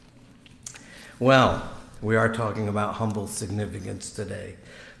Well, we are talking about humble significance today,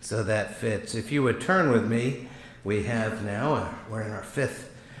 so that fits. If you would turn with me, we're in our 5th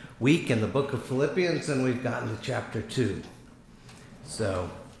week in the book of Philippians, and we've gotten to chapter 2. So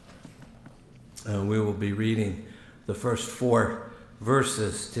we will be reading the first 4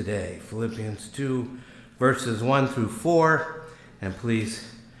 verses today. Philippians 2, verses 1 through 4, and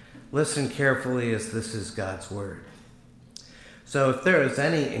please listen carefully as this is God's word. So if there is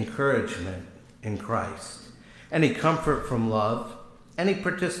any encouragement in Christ, any comfort from love, any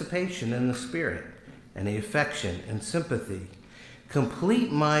participation in the Spirit, any affection and sympathy,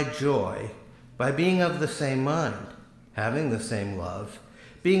 complete my joy by being of the same mind, having the same love,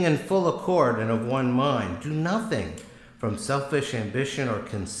 being in full accord and of one mind. Do nothing from selfish ambition or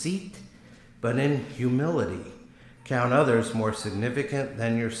conceit, but in humility count others more significant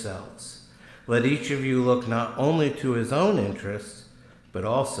than yourselves. Let each of you look not only to his own interests, but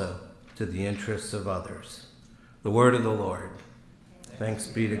also to the interests of others. The word of the Lord. Thanks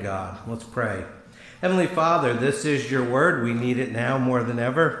be to God. Let's pray. Heavenly Father, this is your word. We need it now more than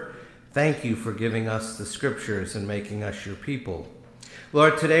ever. Thank you for giving us the scriptures and making us your people.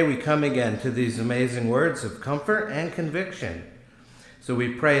 Lord, today we come again to these amazing words of comfort and conviction. So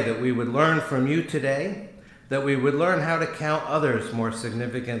we pray that we would learn from you today, that we would learn how to count others more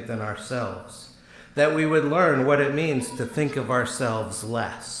significant than ourselves, that we would learn what it means to think of ourselves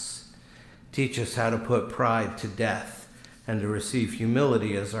less. Teach us how to put pride to death and to receive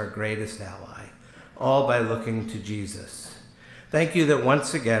humility as our greatest ally, all by looking to Jesus. Thank you that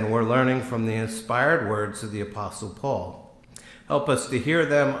once again we're learning from the inspired words of the Apostle Paul. Help us to hear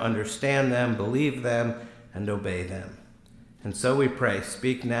them, understand them, believe them, and obey them. And so we pray,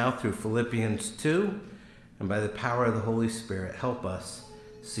 speak now through Philippians 2, and by the power of the Holy Spirit, help us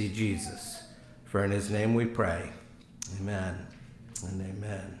see Jesus. For in his name we pray. Amen and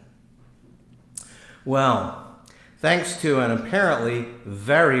amen. Well, thanks to an apparently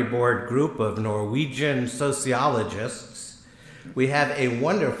very bored group of Norwegian sociologists, we have a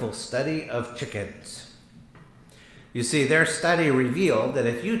wonderful study of chickens. You see, their study revealed that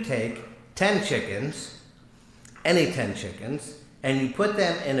if you take 10 chickens, any 10 chickens, and you put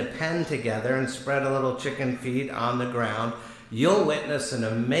them in a pen together and spread a little chicken feed on the ground, you'll witness an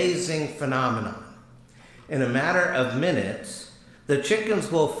amazing phenomenon. In a matter of minutes, the chickens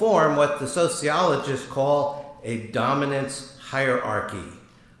will form what the sociologists call a dominance hierarchy,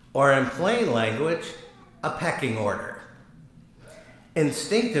 or in plain language, a pecking order.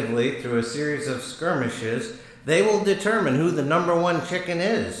 Instinctively, through a series of skirmishes, they will determine who the number 1 chicken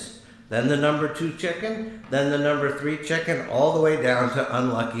is, then the number 2 chicken, then the number 3 chicken, all the way down to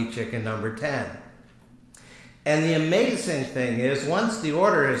unlucky chicken number 10. And the amazing thing is, once the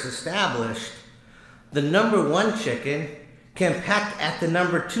order is established, the number 1 chicken can peck at the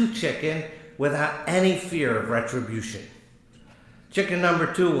number 2 chicken without any fear of retribution. Chicken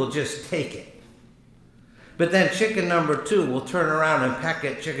number 2 will just take it. But then chicken number 2 will turn around and peck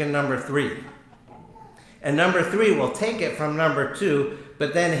at chicken number 3. And number 3 will take it from number 2,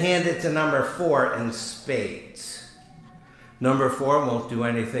 but then hand it to number 4 in spades. Number 4 won't do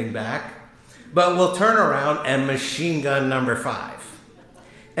anything back, but will turn around and machine gun number 5.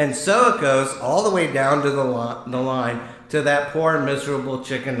 And so it goes all the way down to the line to that poor miserable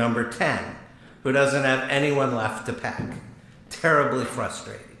chicken number 10, who doesn't have anyone left to peck. Terribly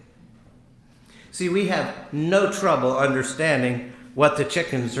frustrating. See, we have no trouble understanding what the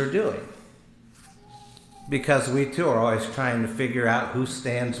chickens are doing, because we too are always trying to figure out who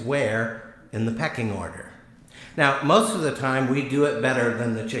stands where in the pecking order. Now, most of the time we do it better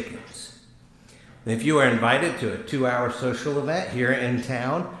than the chickens. If you were invited to a 2-hour social event here in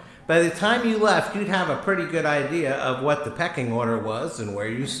town, by the time you left, you'd have a pretty good idea of what the pecking order was and where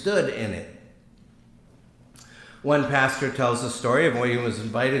you stood in it. One pastor tells the story of when he was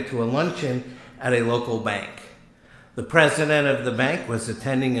invited to a luncheon at a local bank. The president of the bank was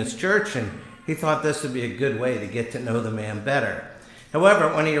attending his church, and he thought this would be a good way to get to know the man better.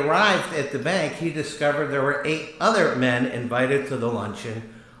 However, when he arrived at the bank, he discovered there were 8 other men invited to the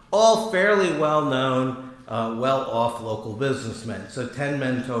luncheon, all fairly well-known, well-off local businessmen, so 10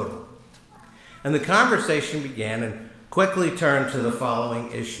 men total. And the conversation began and quickly turned to the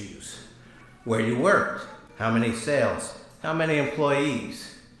following issues: where you worked, how many sales, how many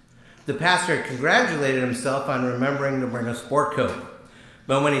employees. The pastor congratulated himself on remembering to bring a sport coat,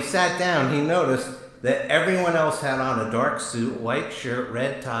 but when he sat down, he noticed that everyone else had on a dark suit, white shirt,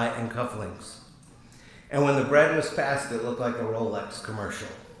 red tie, and cufflinks. And when the bread was passed, it looked like a Rolex commercial.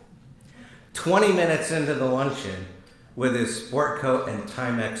 20 minutes into the luncheon, with his sport coat and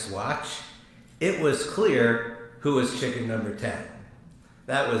Timex watch, it was clear who was chicken number 10.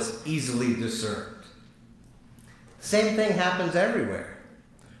 That was easily discerned. Same thing happens everywhere.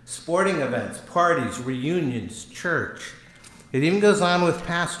 Sporting events, parties, reunions, church. It even goes on with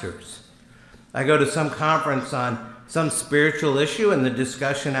pastors. I go to some conference on some spiritual issue, and the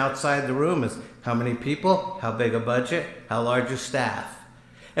discussion outside the room is how many people, how big a budget, how large a staff.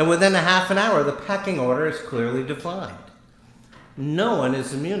 And within a half an hour, the pecking order is clearly defined. No one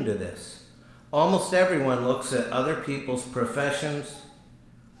is immune to this. Almost everyone looks at other people's professions,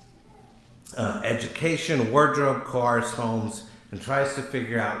 education, wardrobe, cars, homes, and tries to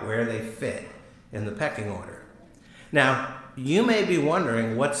figure out where they fit in the pecking order. Now, you may be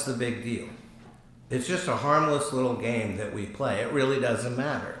wondering, what's the big deal? It's just a harmless little game that we play. It really doesn't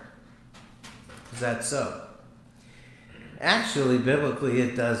matter. Is that so? Actually, biblically,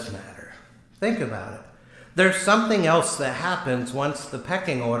 it does matter. Think about it. There's something else that happens once the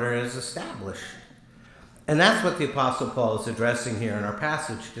pecking order is established. And that's what the Apostle Paul is addressing here in our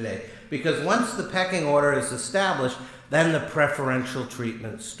passage today. Because once the pecking order is established, then the preferential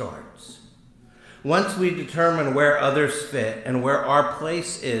treatment starts. Once we determine where others fit and where our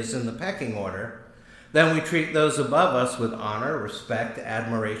place is in the pecking order, then we treat those above us with honor, respect,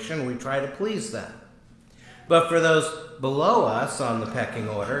 admiration. We try to please them. But for those below us on the pecking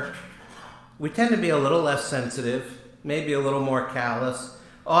order, we tend to be a little less sensitive, maybe a little more callous.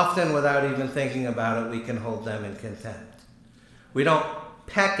 Often without even thinking about it, we can hold them in contempt. We don't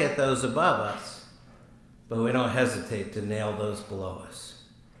peck at those above us, but we don't hesitate to nail those below us.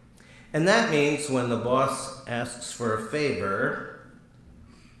 And that means when the boss asks for a favor,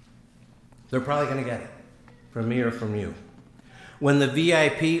 they're probably going to get it from me or from you. When the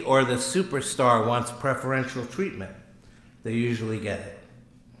VIP or the superstar wants preferential treatment, they usually get it.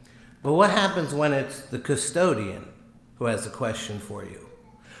 But what happens when it's the custodian who has a question for you?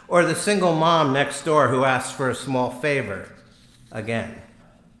 Or the single mom next door who asks for a small favor again?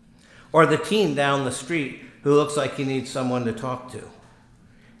 Or the teen down the street who looks like he needs someone to talk to?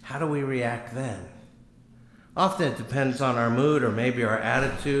 How do we react then? Often it depends on our mood or maybe our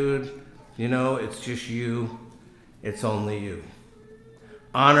attitude. You know, it's just you. It's only you.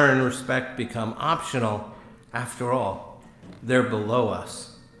 Honor and respect become optional. After all, they're below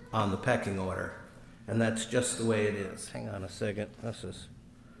us on the pecking order. And that's just the way it is. Hang on a second. This is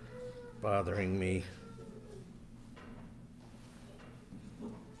bothering me.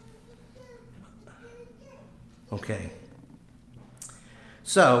 Okay.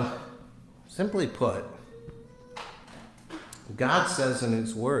 So, simply put, God says in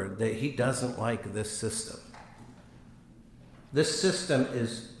his word that he doesn't like this system. This system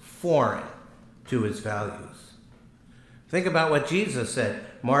is foreign to his values. Think about what Jesus said,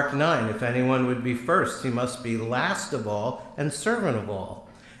 Mark 9, if anyone would be first, he must be last of all and servant of all.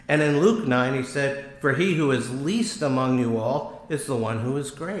 And in Luke 9, he said, for he who is least among you all is the one who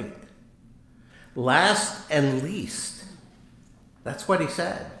is great. Last and least. That's what he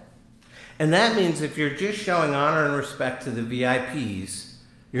said. And that means if you're just showing honor and respect to the VIPs,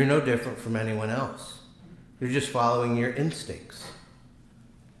 you're no different from anyone else. You're just following your instincts.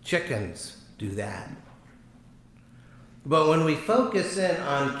 Chickens do that. But when we focus in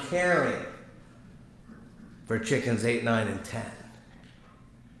on caring for chickens 8, 9, and 10,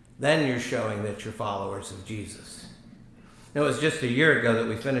 then you're showing that you're followers of Jesus. It was just a year ago that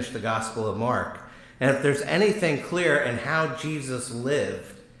we finished the Gospel of Mark. And if there's anything clear in how Jesus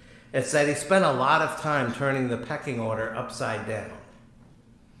lived, it's that he spent a lot of time turning the pecking order upside down.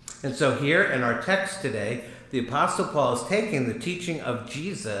 And so here in our text today, the Apostle Paul is taking the teaching of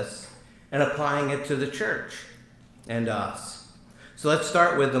Jesus and applying it to the church and us. So let's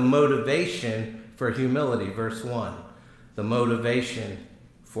start with the motivation for humility, verse 1. The motivation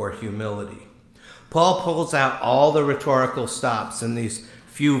for humility. Paul pulls out all the rhetorical stops in these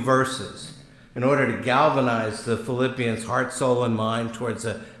few verses in order to galvanize the Philippians' heart, soul, and mind towards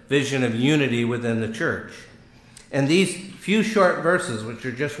a vision of unity within the church. And these few short verses, which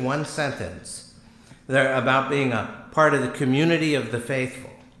are just one sentence, they're about being a part of the community of the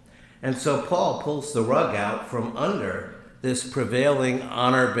faithful. And so Paul pulls the rug out from under this prevailing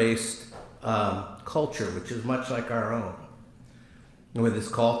honor-based culture, which is much like our own, with this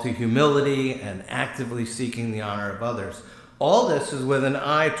call to humility and actively seeking the honor of others. All this is with an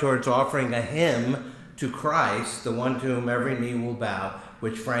eye towards offering a hymn to Christ, the one to whom every knee will bow,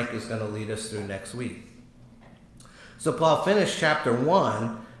 which Frank is going to lead us through next week. So Paul finished chapter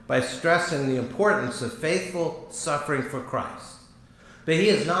 1 by stressing the importance of faithful suffering for Christ. But he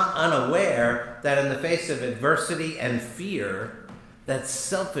is not unaware that in the face of adversity and fear, that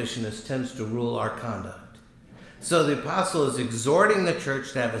selfishness tends to rule our conduct. So the apostle is exhorting the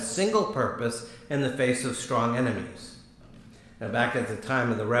church to have a single purpose in the face of strong enemies. Now, back at the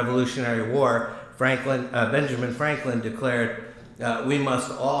time of the Revolutionary War, Benjamin Franklin declared, "We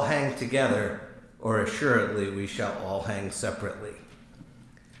must all hang together, or assuredly we shall all hang separately."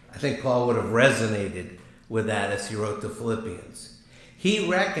 I think Paul would have resonated with that as he wrote the Philippians. He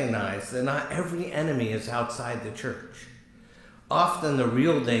recognized that not every enemy is outside the church. Often the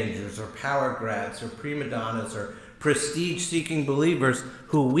real dangers are power grabs or prima donnas or prestige-seeking believers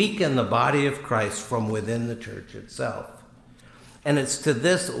who weaken the body of Christ from within the church itself. And it's to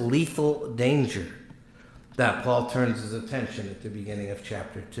this lethal danger that Paul turns his attention at the beginning of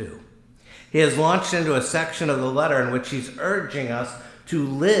chapter 2. He has launched into a section of the letter in which he's urging us to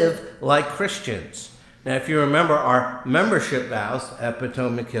live like Christians. Now, if you remember, our membership vows at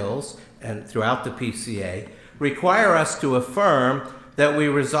Potomac Hills and throughout the PCA require us to affirm that we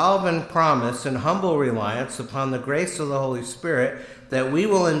resolve and promise in humble reliance upon the grace of the Holy Spirit that we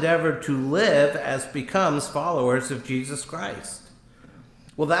will endeavor to live as becomes followers of Jesus Christ.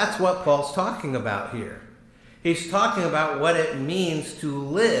 Well, that's what Paul's talking about here. He's talking about what it means to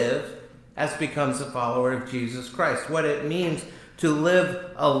live as becomes a follower of Jesus Christ, what it means to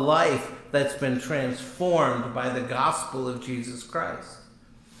live a life that's been transformed by the gospel of Jesus Christ.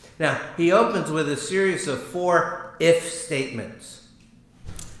 Now, he opens with a series of 4 if statements,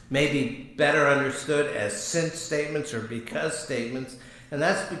 maybe better understood as since statements or because statements, and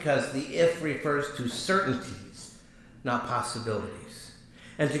that's because the if refers to certainties, not possibilities.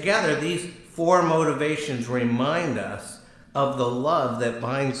 And together, these 4 motivations remind us of the love that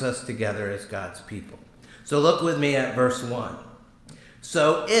binds us together as God's people. So look with me at verse 1.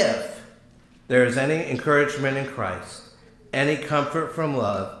 So if there is any encouragement in Christ, any comfort from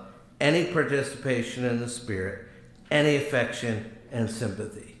love, any participation in the Spirit, any affection and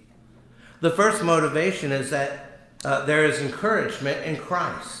sympathy. The first motivation is that there is encouragement in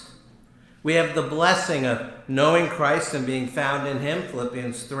Christ. We have the blessing of knowing Christ and being found in him,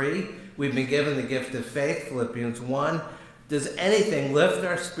 Philippians 3. We've been given the gift of faith, Philippians 1. Does anything lift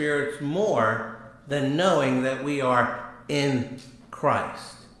our spirits more than knowing that we are in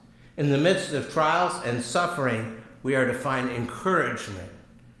Christ? In the midst of trials and suffering, we are to find encouragement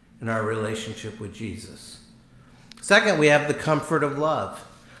in our relationship with Jesus. Second, we have the comfort of love.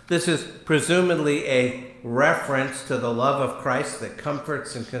 This is presumably a reference to the love of Christ that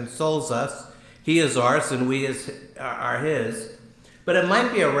comforts and consoles us. He is ours and we are his. But it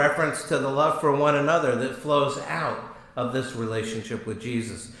might be a reference to the love for one another that flows out of this relationship with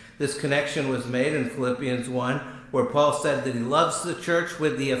Jesus. This connection was made in Philippians 1, where Paul said that he loves the church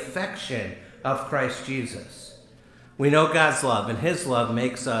with the affection of Christ Jesus. We know God's love, and his love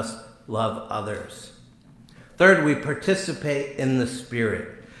makes us love others. Third, we participate in the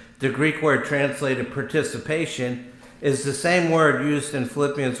Spirit. The Greek word translated participation is the same word used in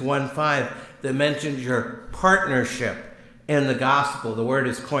Philippians 1:5 that mentions your partnership in the gospel. The word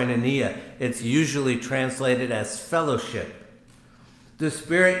is koinonia. It's usually translated as fellowship. The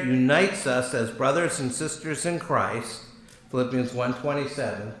Spirit unites us as brothers and sisters in Christ, Philippians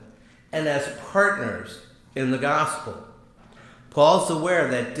 1:27, and as partners in the gospel. Paul's aware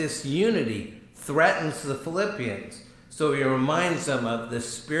that disunity threatens the Philippians, so he reminds them of the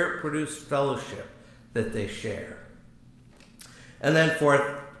Spirit-produced fellowship that they share. And then fourth,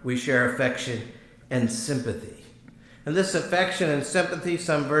 we share affection and sympathy. And this affection and sympathy,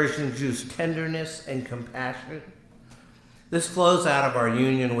 some versions use tenderness and compassion. This flows out of our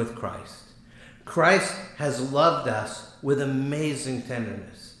union with Christ. Christ has loved us with amazing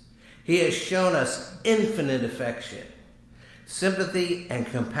tenderness. He has shown us infinite affection. Sympathy and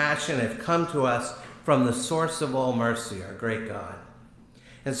compassion have come to us from the source of all mercy, our great God.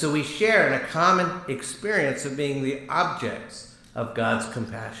 And so we share in a common experience of being the objects of God's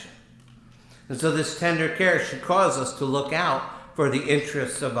compassion. And so this tender care should cause us to look out for the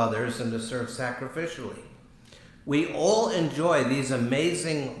interests of others and to serve sacrificially. We all enjoy these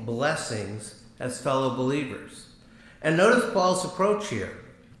amazing blessings as fellow believers. And notice Paul's approach here.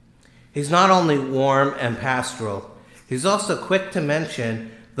 He's not only warm and pastoral, he's also quick to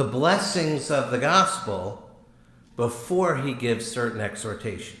mention the blessings of the gospel before he gives certain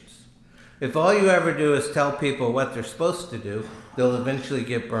exhortations. If all you ever do is tell people what they're supposed to do, they'll eventually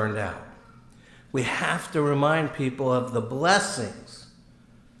get burned out. We have to remind people of the blessings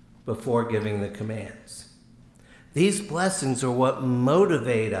before giving the commands. These blessings are what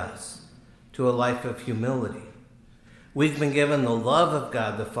motivate us to a life of humility. We've been given the love of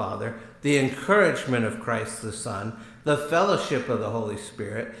God the Father, the encouragement of Christ the Son, the fellowship of the Holy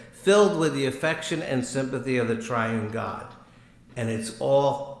Spirit, filled with the affection and sympathy of the triune God. And it's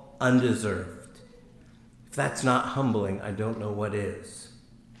all undeserved. If that's not humbling, I don't know what is.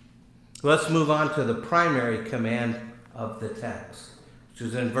 Let's move on to the primary command of the text, which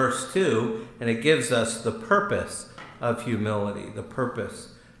is in verse 2, and it gives us the purpose of humility, the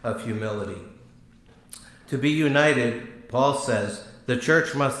purpose of humility. To be united, Paul says, the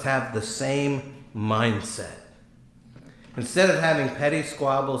church must have the same mindset. Instead of having petty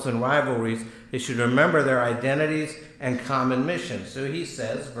squabbles and rivalries, they should remember their identities and common mission. So he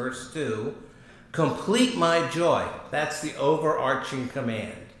says, verse 2, complete my joy. That's the overarching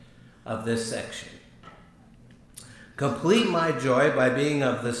command of this section. Complete my joy by being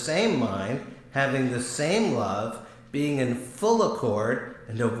of the same mind, having the same love, being in full accord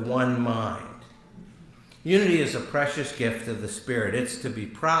and of one mind. Unity is a precious gift of the Spirit. It's to be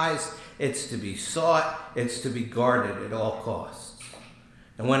prized, it's to be sought, it's to be guarded at all costs.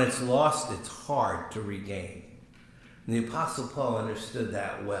 And when it's lost, it's hard to regain. And the Apostle Paul understood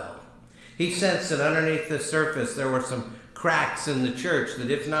that well. He sensed that underneath the surface there were some cracks in the church that,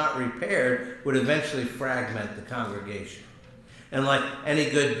 if not repaired, would eventually fragment the congregation. And like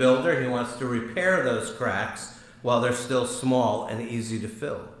any good builder, he wants to repair those cracks while they're still small and easy to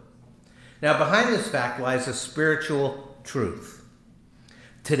fill. Now, behind this fact lies a spiritual truth.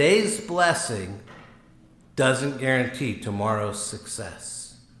 Today's blessing doesn't guarantee tomorrow's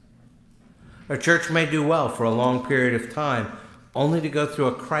success. A church may do well for a long period of time, only to go through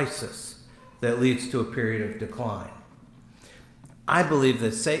a crisis that leads to a period of decline. I believe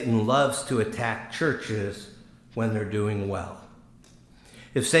that Satan loves to attack churches when they're doing well.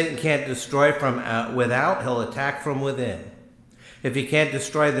 If Satan can't destroy from without, he'll attack from within. If he can't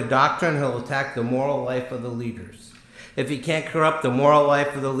destroy the doctrine, he'll attack the moral life of the leaders. If he can't corrupt the moral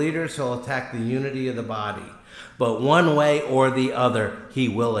life of the leaders, he'll attack the unity of the body. But one way or the other, he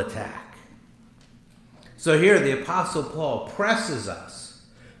will attack. So here the Apostle Paul presses us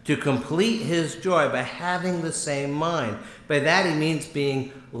to complete his joy by having the same mind. By that he means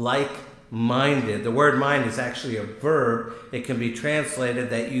being like-minded. The word mind is actually a verb. It can be translated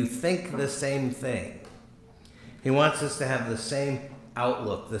that you think the same thing. He wants us to have the same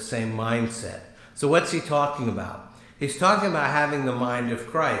outlook, the same mindset. So what's he talking about? He's talking about having the mind of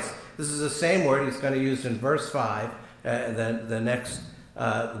Christ. This is the same word he's going to use in verse 5, the next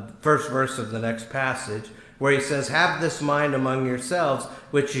first verse of the next passage, where he says, have this mind among yourselves,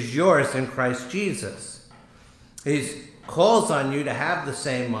 which is yours in Christ Jesus. He calls on you to have the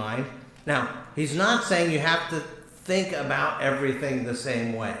same mind. Now, he's not saying you have to think about everything the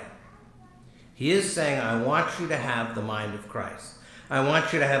same way. He is saying, I want you to have the mind of Christ. I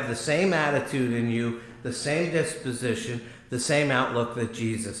want you to have the same attitude in you, the same disposition, the same outlook that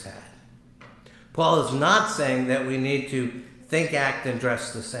Jesus had. Paul is not saying that we need to think, act, and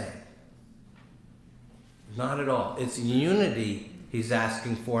dress the same. Not at all. It's unity he's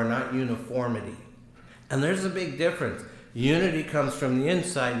asking for, not uniformity. And there's a big difference. Unity comes from the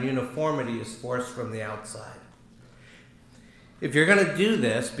inside, uniformity is forced from the outside. If you're going to do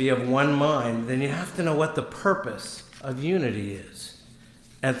this, be of one mind, then you have to know what the purpose of unity is.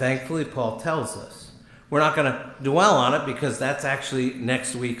 And thankfully, Paul tells us. We're not going to dwell on it because that's actually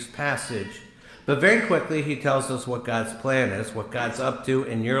next week's passage. But very quickly, he tells us what God's plan is, what God's up to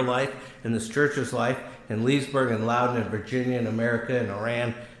in your life, in this church's life, in Leesburg and Loudoun and Virginia and America and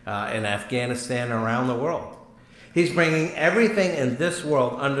Iran and Afghanistan and around the world. He's bringing everything in this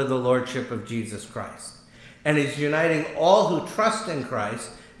world under the lordship of Jesus Christ. And he's uniting all who trust in Christ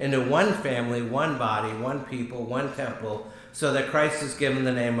into one family, one body, one people, one temple, so that Christ is given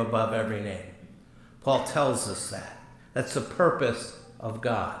the name above every name. Paul tells us that. That's the purpose of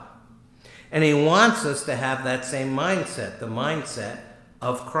God. And he wants us to have that same mindset, the mindset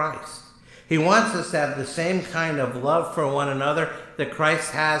of Christ. He wants us to have the same kind of love for one another that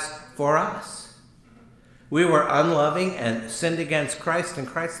Christ has for us. We were unloving and sinned against Christ, and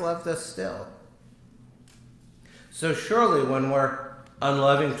Christ loved us still. So surely when we're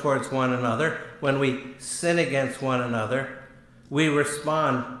unloving towards one another, when we sin against one another, we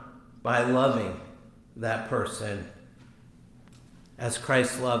respond by loving that person as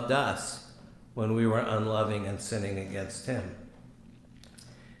Christ loved us when we were unloving and sinning against him.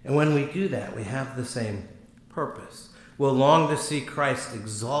 And when we do that, we have the same purpose. We'll long to see Christ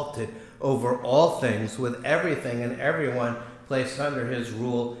exalted over all things, with everything and everyone placed under his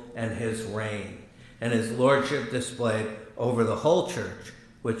rule and his reign, and his lordship displayed over the whole church,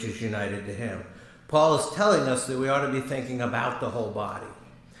 which is united to him. Paul is telling us that we ought to be thinking about the whole body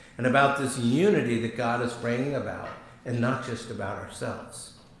and about this unity that God is bringing about, and not just about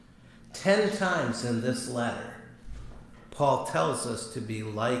ourselves. 10 times in this letter, Paul tells us to be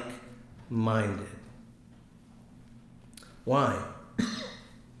like-minded. Why?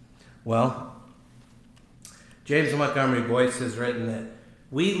 Well, James Montgomery Boyce has written that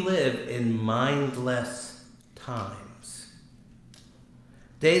we live in mindless times.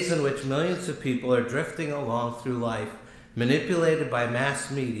 Days in which millions of people are drifting along through life, manipulated by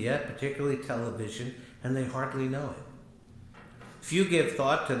mass media, particularly television, and they hardly know it. Few give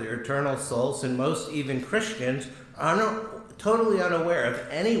thought to their eternal souls, and most, even Christians, are totally unaware of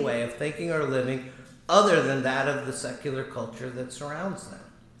any way of thinking or living other than that of the secular culture that surrounds them.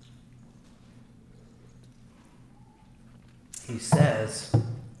 He says,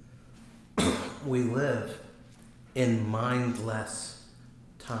 we live in mindless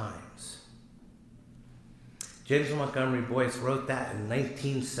times. James Montgomery Boyce wrote that in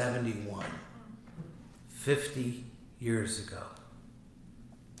 1971, 50 years ago.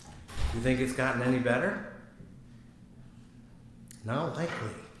 You think it's gotten any better? No,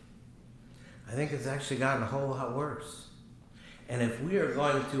 likely. I think it's actually gotten a whole lot worse. And if we are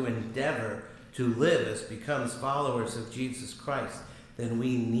going to endeavor to live as becomes followers of Jesus Christ, then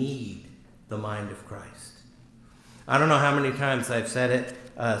we need the mind of Christ. I don't know how many times I've said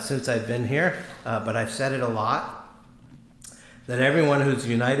it since I've been here, but I've said it a lot, that everyone who's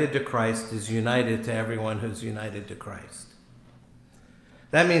united to Christ is united to everyone who's united to Christ.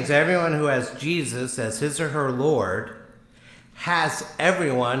 That means everyone who has Jesus as his or her Lord has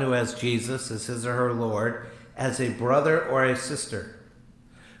everyone who has Jesus as his or her Lord as a brother or a sister.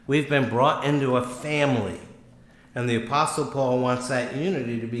 We've been brought into a family, and the Apostle Paul wants that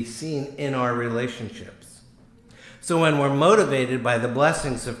unity to be seen in our relationships. So when we're motivated by the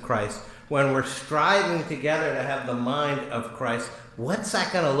blessings of Christ, when we're striving together to have the mind of Christ, what's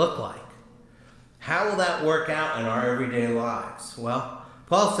that going to look like? How will that work out in our everyday lives? Well,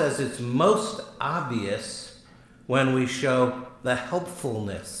 Paul says it's most obvious when we show the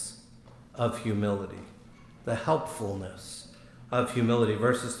helpfulness of humility. The helpfulness of humility.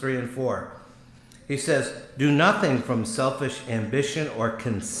 Verses 3 and 4. He says, do nothing from selfish ambition or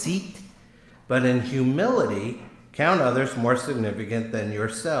conceit, but in humility count others more significant than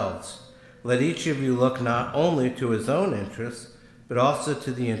yourselves. Let each of you look not only to his own interests, but also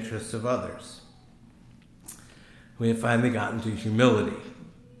to the interests of others. We have finally gotten to humility.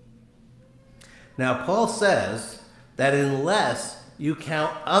 Now, Paul says that unless you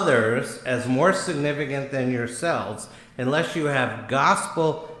count others as more significant than yourselves, unless you have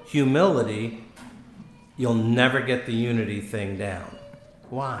gospel humility, you'll never get the unity thing down.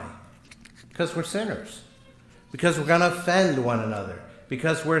 Why? Because we're sinners. Because we're going to offend one another.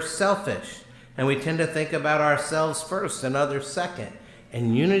 Because we're selfish. And we tend to think about ourselves first and others second.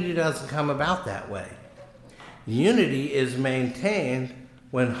 And unity doesn't come about that way. Unity is maintained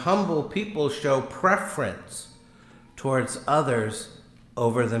when humble people show preference towards others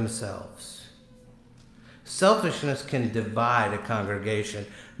over themselves. Selfishness can divide a congregation.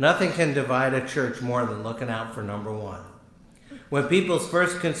 Nothing can divide a church more than looking out for number one. When people's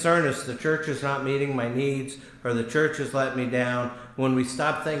first concern is the church is not meeting my needs or the church has let me down, when we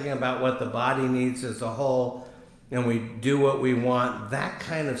stop thinking about what the body needs as a whole and we do what we want, that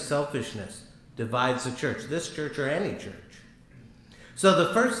kind of selfishness divides the church, this church or any church. So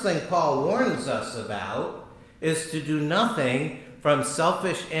the first thing Paul warns us about is to do nothing from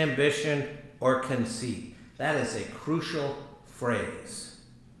selfish ambition or conceit. That is a crucial phrase.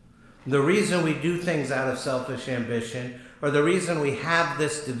 The reason we do things out of selfish ambition, or the reason we have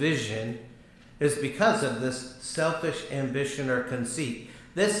this division, is because of this selfish ambition or conceit.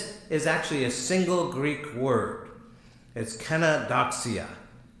 This is actually a single Greek word. It's kenodoxia.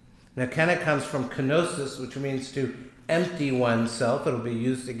 Now, kena comes from kenosis, which means to empty oneself. It'll be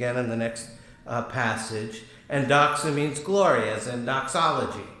used again in the next passage. And doxa means glory, as in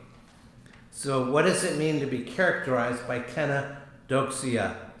doxology. So what does it mean to be characterized by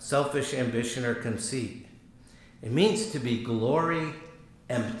kenodoxia, selfish ambition or conceit? It means to be glory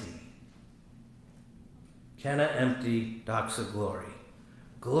empty. Kena empty, doxa glory.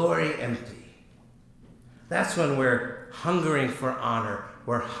 Glory empty. That's when we're hungering for honor.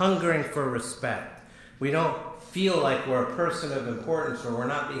 We're hungering for respect. We don't feel like we're a person of importance or we're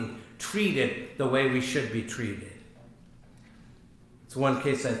not being treated the way we should be treated. It's one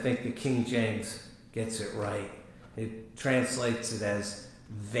case I think the King James gets it right. It translates it as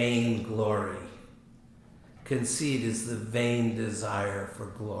vain glory. Conceit is the vain desire for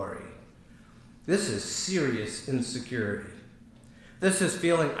glory. This is serious insecurity. This is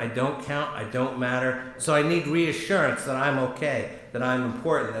feeling I don't count, I don't matter, so I need reassurance that I'm okay, that I'm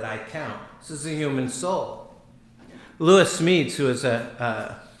important, that I count. This is a human soul. Lewis Smedes, who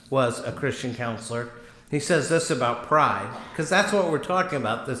was a Christian counselor, he says this about pride, because that's what we're talking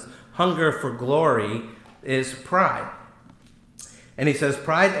about. This hunger for glory is pride. And he says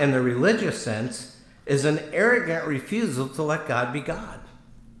pride in the religious sense is an arrogant refusal to let God be God.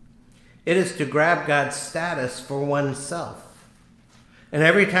 It is to grab God's status for oneself. And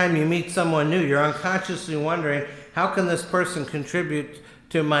every time you meet someone new, you're unconsciously wondering, how can this person contribute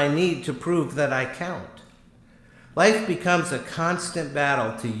to my need to prove that I count? Life becomes a constant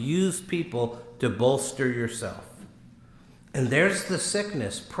battle to use people to bolster yourself. And there's the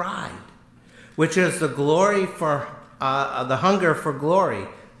sickness, pride, which is the glory for the hunger for glory,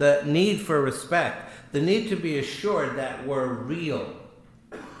 the need for respect, the need to be assured that we're real.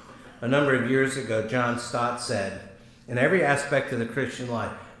 A number of years ago, John Stott said, in every aspect of the Christian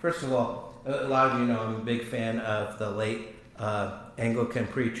life, first of all, a lot of you know I'm a big fan of the late Anglican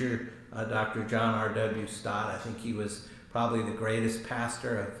preacher, Dr. John R.W. Stott. I think he was probably the greatest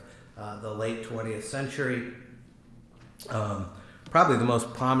pastor of the late 20th century. Probably the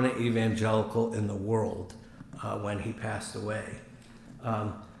most prominent evangelical in the world when he passed away.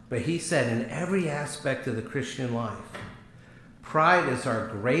 But he said, in every aspect of the Christian life, pride is our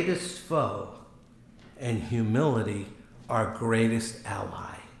greatest foe and humility our greatest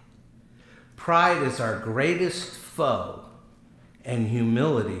ally. Pride is our greatest foe and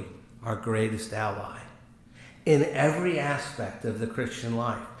humility our greatest ally. In every aspect of the Christian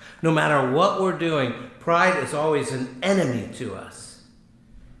life, no matter what we're doing, pride is always an enemy to us,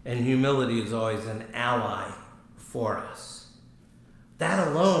 and humility is always an ally for us. That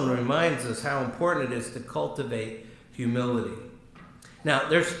alone reminds us how important it is to cultivate humility. Now,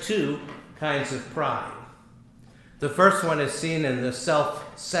 there's two kinds of pride. The first one is seen in the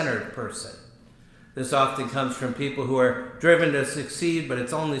self-centered person. This often comes from people who are driven to succeed, but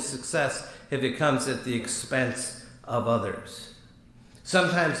it's only success if it comes at the expense of others.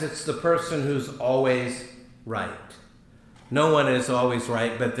 Sometimes it's the person who's always right. No one is always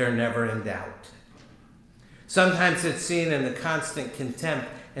right, but they're never in doubt. Sometimes it's seen in the constant contempt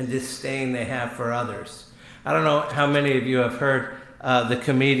and disdain they have for others. I don't know how many of you have heard the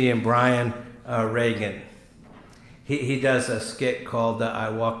comedian Brian Regan. He does a skit called I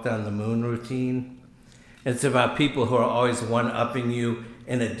Walked on the Moon routine. It's about people who are always one-upping you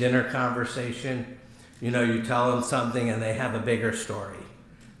in a dinner conversation. You know, you tell them something and they have a bigger story.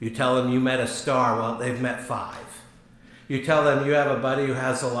 You tell them you met a star, well, they've met 5. You tell them you have a buddy who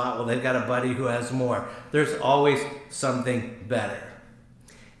has a lot, well, they've got a buddy who has more. There's always something better.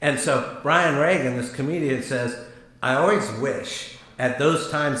 And so Brian Regan, this comedian, says, I always wish at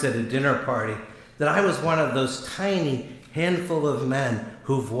those times at a dinner party that I was one of those tiny handful of men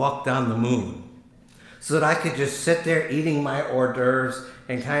who've walked on the moon, so that I could just sit there eating my hors d'oeuvres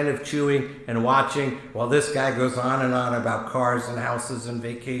and kind of chewing and watching while this guy goes on and on about cars and houses and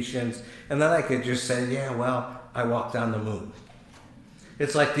vacations, and then I could just say, yeah, well, I walked on the moon.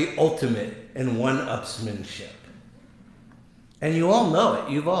 It's like the ultimate in one-upsmanship. And you all know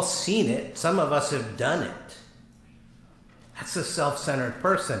it. You've all seen it. Some of us have done it. That's a self-centered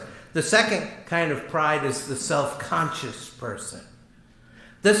person. The second kind of pride is the self-conscious person.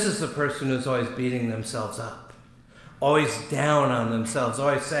 This is the person who's always beating themselves up, always down on themselves,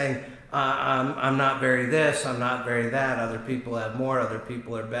 always saying, I'm not very this, I'm not very that, other people have more, other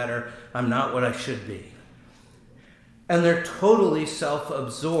people are better, I'm not what I should be. And they're totally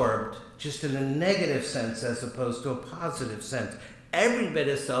self-absorbed, just in a negative sense as opposed to a positive sense. Every bit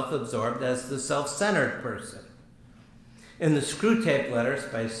as self-absorbed as the self-centered person. In the Screwtape Letters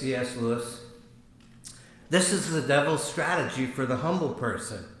by C.S. Lewis, this is the devil's strategy for the humble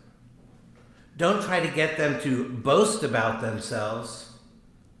person. Don't try to get them to boast about themselves.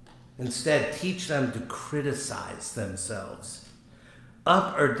 Instead, teach them to criticize themselves.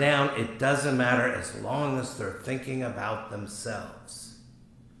 Up or down, it doesn't matter as long as they're thinking about themselves.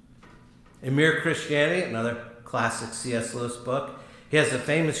 In Mere Christianity, another classic C.S. Lewis book, he has a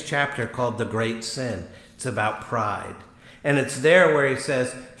famous chapter called The Great Sin. It's about pride. And it's there where he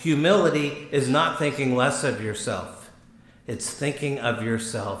says, humility is not thinking less of yourself. It's thinking of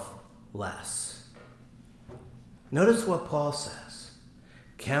yourself less. Notice what Paul says.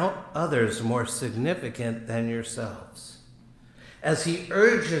 Count others more significant than yourselves. As he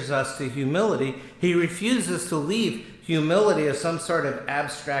urges us to humility, he refuses to leave humility as some sort of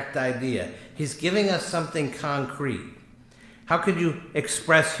abstract idea. He's giving us something concrete. How could you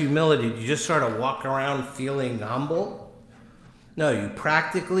express humility? Do you just sort of walk around feeling humble? No, you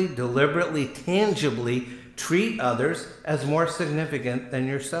practically, deliberately, tangibly treat others as more significant than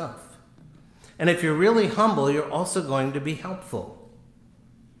yourself. And if you're really humble, you're also going to be helpful.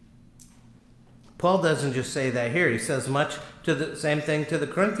 Paul doesn't just say that here. He says much to the same thing to the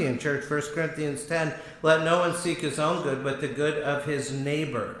Corinthian church. 1 Corinthians 10, let no one seek his own good, but the good of his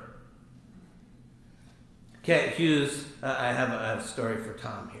neighbor. Kent Hughes, I have a story for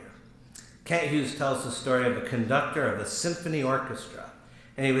Tom here. Kent Hughes tells the story of a conductor of a symphony orchestra.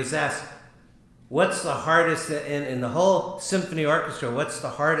 And he was asked, What's the hardest, in the whole symphony orchestra, what's the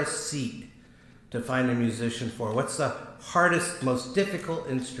hardest seat to find a musician for? What's the hardest, most difficult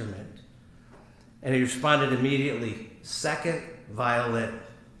instrument? And he responded immediately, second violin.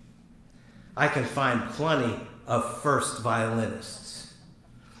 I can find plenty of first violinists.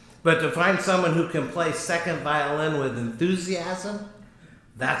 But to find someone who can play second violin with enthusiasm,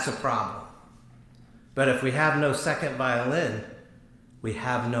 that's a problem. But if we have no second violin, we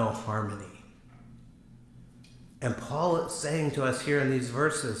have no harmony. And Paul is saying to us here in these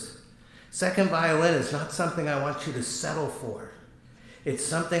verses, second violin is not something I want you to settle for. It's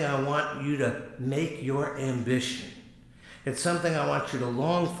something I want you to make your ambition. It's something I want you to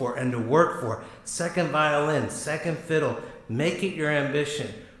long for and to work for. Second violin, second fiddle, make it your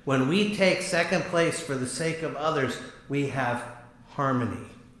ambition. When we take second place for the sake of others, we have harmony.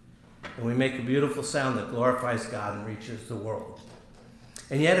 And we make a beautiful sound that glorifies God and reaches the world.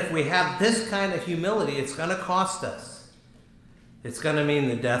 And yet if we have this kind of humility, it's going to cost us. It's going to mean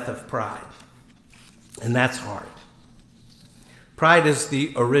the death of pride. And that's hard. Pride is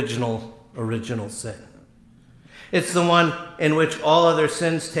the original sin. It's the one in which all other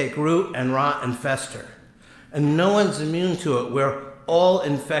sins take root and rot and fester. And no one's immune to it. We're all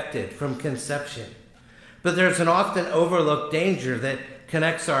infected from conception. But there's an often overlooked danger that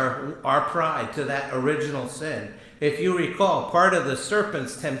connects our pride to that original sin. If you recall, part of the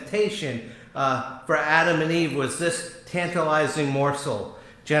serpent's temptation for Adam and Eve was this tantalizing morsel.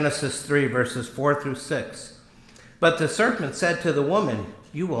 Genesis 3, verses 4 through 6. But the serpent said to the woman,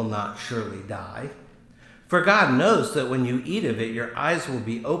 "You will not surely die. For God knows that when you eat of it, your eyes will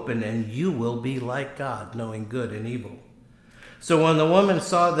be opened and you will be like God, knowing good and evil." So when the woman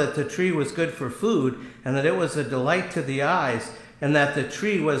saw that the tree was good for food and that it was a delight to the eyes and that the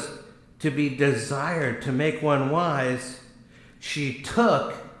tree was to be desired to make one wise, she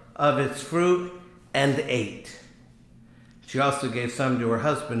took of its fruit and ate. She also gave some to her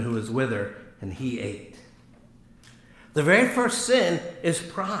husband who was with her, and he ate. The very first sin is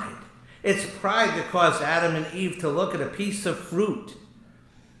pride. It's pride that caused Adam and Eve to look at a piece of fruit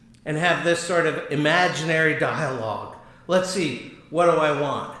and have this sort of imaginary dialogue. Let's see, what do I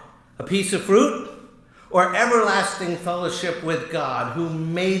want? A piece of fruit or everlasting fellowship with God who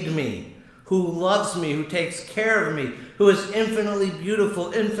made me, who loves me, who takes care of me, who is infinitely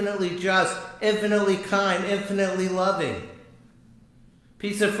beautiful, infinitely just, infinitely kind, infinitely loving?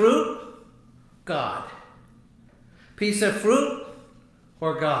 Piece of fruit? God. Piece of fruit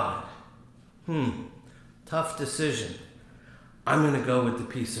or God? Tough decision. I'm going to go with the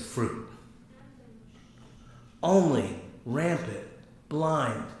piece of fruit. Only rampant,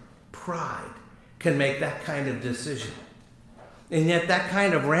 blind pride can make that kind of decision. And yet that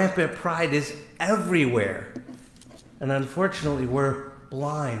kind of rampant pride is everywhere. And unfortunately, we're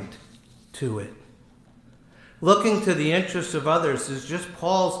blind to it. Looking to the interests of others is just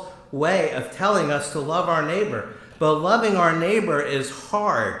Paul's way of telling us to love our neighbor. But loving our neighbor is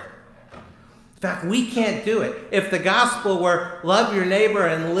hard. In fact, we can't do it. If the gospel were love your neighbor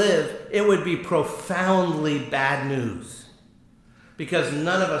and live, it would be profoundly bad news. Because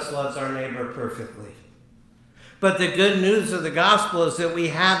none of us loves our neighbor perfectly. But the good news of the gospel is that we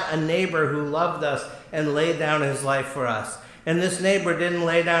have a neighbor who loved us and laid down his life for us. And this neighbor didn't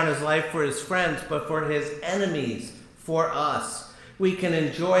lay down his life for his friends, but for his enemies, for us. We can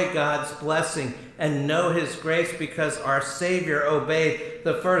enjoy God's blessing and know his grace because our Savior obeyed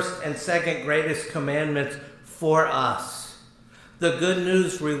the first and second greatest commandments for us. The good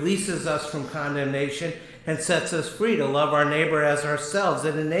news releases us from condemnation and sets us free to love our neighbor as ourselves.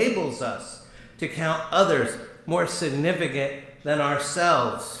 It enables us to count others more significant than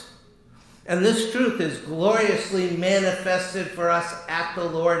ourselves. And this truth is gloriously manifested for us at the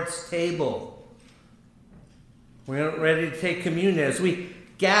Lord's table. We're ready to take communion. As we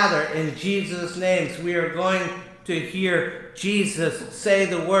gather in Jesus' names, we are going to hear Jesus say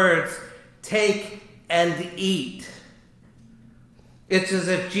the words, "Take and eat." It's as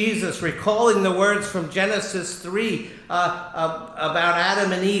if Jesus, recalling the words from Genesis 3 about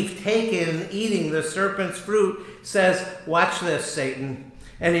Adam and Eve taking and eating the serpent's fruit, says, "Watch this, Satan."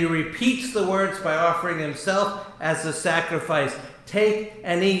 And he repeats the words by offering himself as a sacrifice. "Take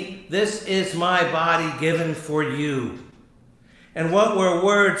and eat. This is my body given for you." And what were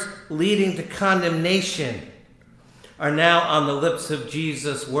words leading to condemnation are now on the lips of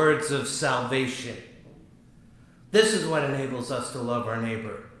Jesus, words of salvation. This is what enables us to love our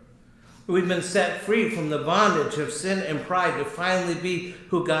neighbor. We've been set free from the bondage of sin and pride to finally be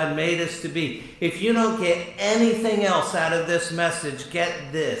who God made us to be. If you don't get anything else out of this message,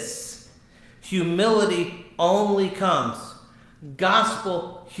 get this. Humility only comes.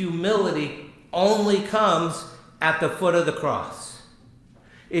 Gospel humility only comes at the foot of the cross.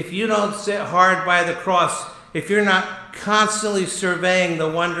 If you don't sit hard by the cross, if you're not constantly surveying the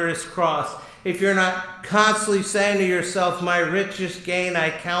wondrous cross, if you're not constantly saying to yourself, my richest gain I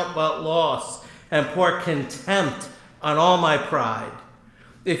count but loss, and pour contempt on all my pride,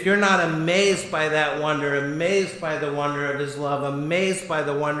 if you're not amazed by that wonder, amazed by the wonder of his love, amazed by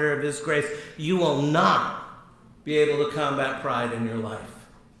the wonder of his grace, you will not be able to combat pride in your life.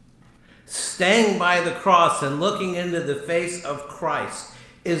 Staying by the cross and looking into the face of Christ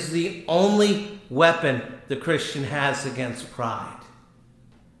is the only weapon the Christian has against pride.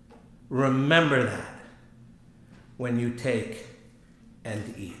 Remember that when you take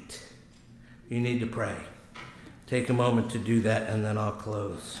and eat. You need to pray. Take a moment to do that, and then I'll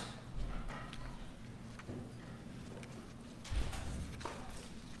close.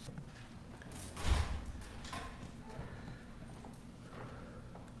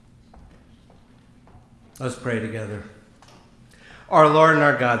 Let's pray together. Our Lord and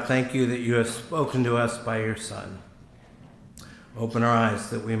our God, thank you that you have spoken to us by your Son. Open our eyes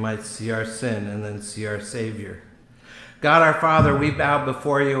that we might see our sin and then see our Savior. God our Father, we bow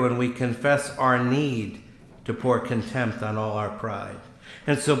before you and we confess our need to pour contempt on all our pride.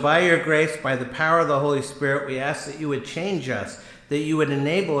 And so by your grace, by the power of the Holy Spirit, we ask that you would change us, that you would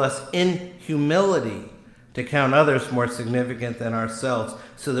enable us in humility to count others more significant than ourselves,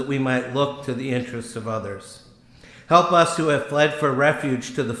 so that we might look to the interests of others. Help us who have fled for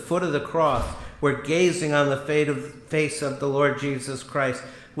refuge to the foot of the cross, where gazing on the face of the Lord Jesus Christ,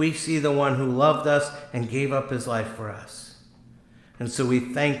 we see the one who loved us and gave up his life for us. And so we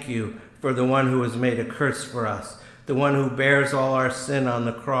thank you for the one who was made a curse for us, the one who bears all our sin on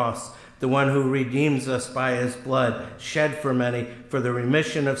the cross, the one who redeems us by his blood, shed for many for the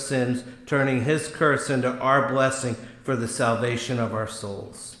remission of sins, turning his curse into our blessing for the salvation of our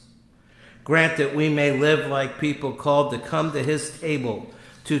souls. Grant that we may live like people called to come to his table,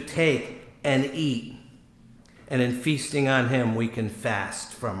 to take and eat, and in feasting on him we can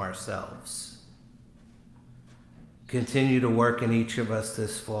fast from ourselves. Continue to work in each of us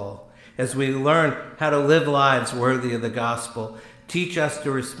this fall as we learn how to live lives worthy of the gospel. Teach us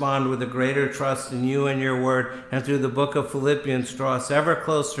to respond with a greater trust in you and your word, and through the book of Philippians, draw us ever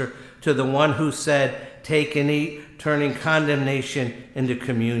closer to the one who said, take and eat, turning condemnation into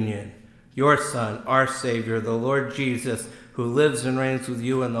communion. Your Son, our Savior, the Lord Jesus, who lives and reigns with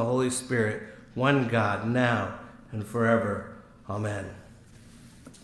you in the Holy Spirit, one God, now and forever. Amen.